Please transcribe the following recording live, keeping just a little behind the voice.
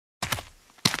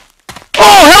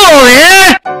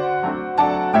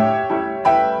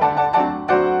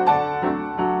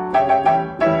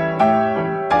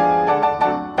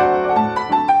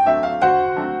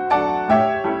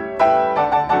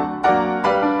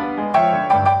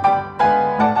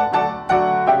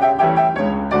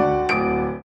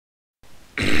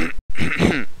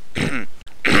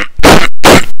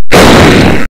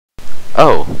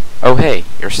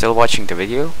still watching the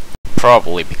video?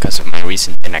 Probably because of my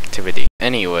recent inactivity.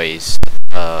 Anyways,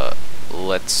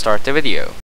 let's start the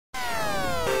video.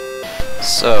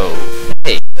 So,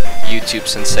 hey, YouTube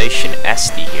sensation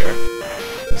Esti here.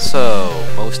 So,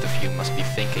 most of you must be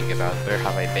thinking about where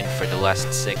have I been for the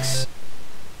last 6...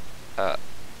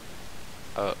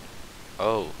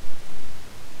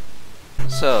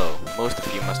 So, most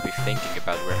of you must be thinking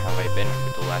about where have I been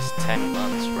for the last 10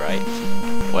 months, right?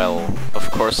 Well,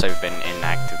 of course I've been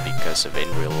inactive because of in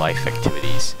real life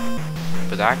activities.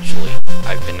 But actually,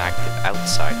 I've been active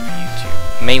outside of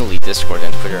YouTube. Mainly Discord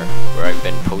and Twitter, where I've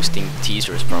been posting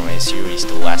teasers for my series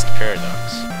The Last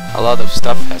Paradox. A lot of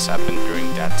stuff has happened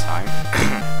during that time.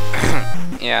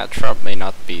 Yeah, Trump may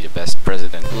not be the best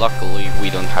president. Luckily, we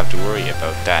don't have to worry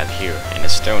about that here in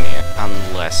Estonia,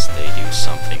 unless they do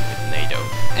something with NATO.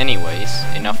 Anyways,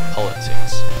 enough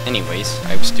politics. Anyways,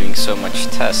 I was doing so much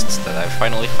tests that I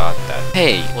finally thought that,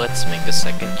 hey, let's make a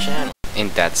second channel.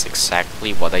 And that's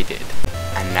exactly what I did.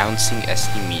 Announcing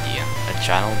Esti Media, a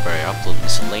channel where I upload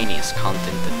miscellaneous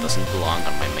content that doesn't belong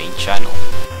on my main channel.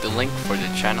 The link for the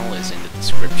channel is in the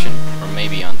description, or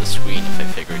maybe on the screen if I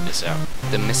figure this out.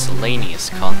 The miscellaneous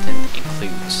content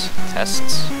includes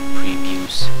tests,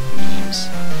 previews, memes,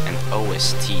 and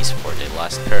OSTs for The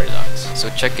Last Paradox. So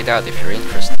check it out if you're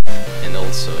interested, and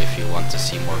also if you want to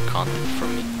see more content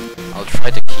from me. I'll try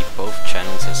to keep both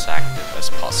channels as active as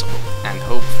possible, and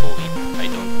hopefully I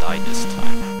don't die this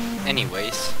time.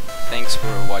 Anyways, thanks for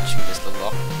watching this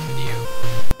little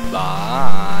video. Bye!